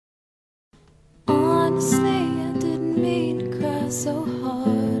Honestly, I didn't mean to cry so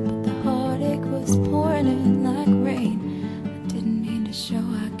hard, but the heartache was pouring in like rain. I didn't mean to show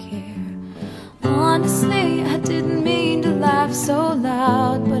I care. Honestly, I didn't mean to laugh so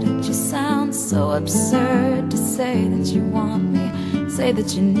loud, but it just sounds so absurd to say that you want me, say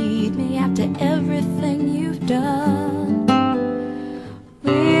that you need me after everything you've done.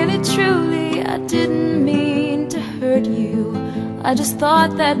 Really, truly, I didn't mean to hurt you. I just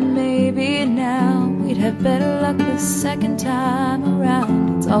thought that maybe now we'd have better luck the second time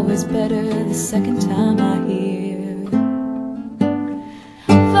around. It's always better the second time I hear.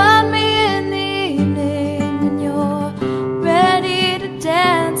 Find me in the evening when you're ready to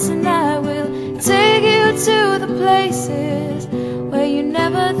dance, and I will take you to the places where you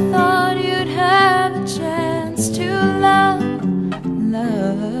never thought you'd have a chance to love.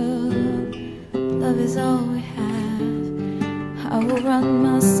 Love is all we have. I will run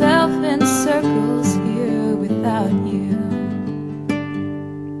myself in circles here without you.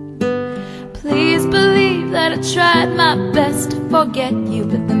 Please believe that I tried my best to forget you,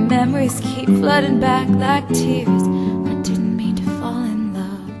 but the memories keep flooding back like tears. I didn't mean to fall in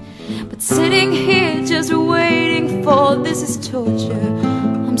love, but sitting here just waiting for this is torture.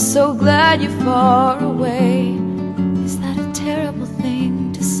 I'm so glad you're far away. Is that a terrible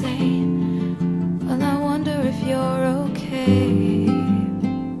thing to say? Well, I wonder if you're okay.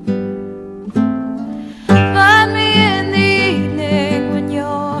 Find me in the evening when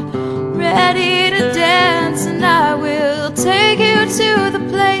you're ready to dance, and I will take you to the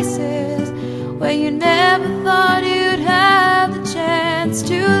places where you never thought you'd have the chance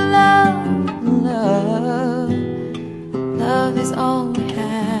to love. Love is all we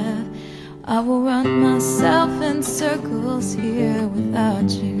have. I will run myself in circles here without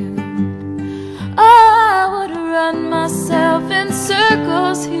you. I would run myself in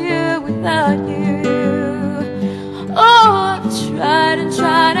circles here without you. Oh, I've tried and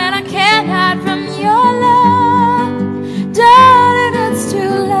tried and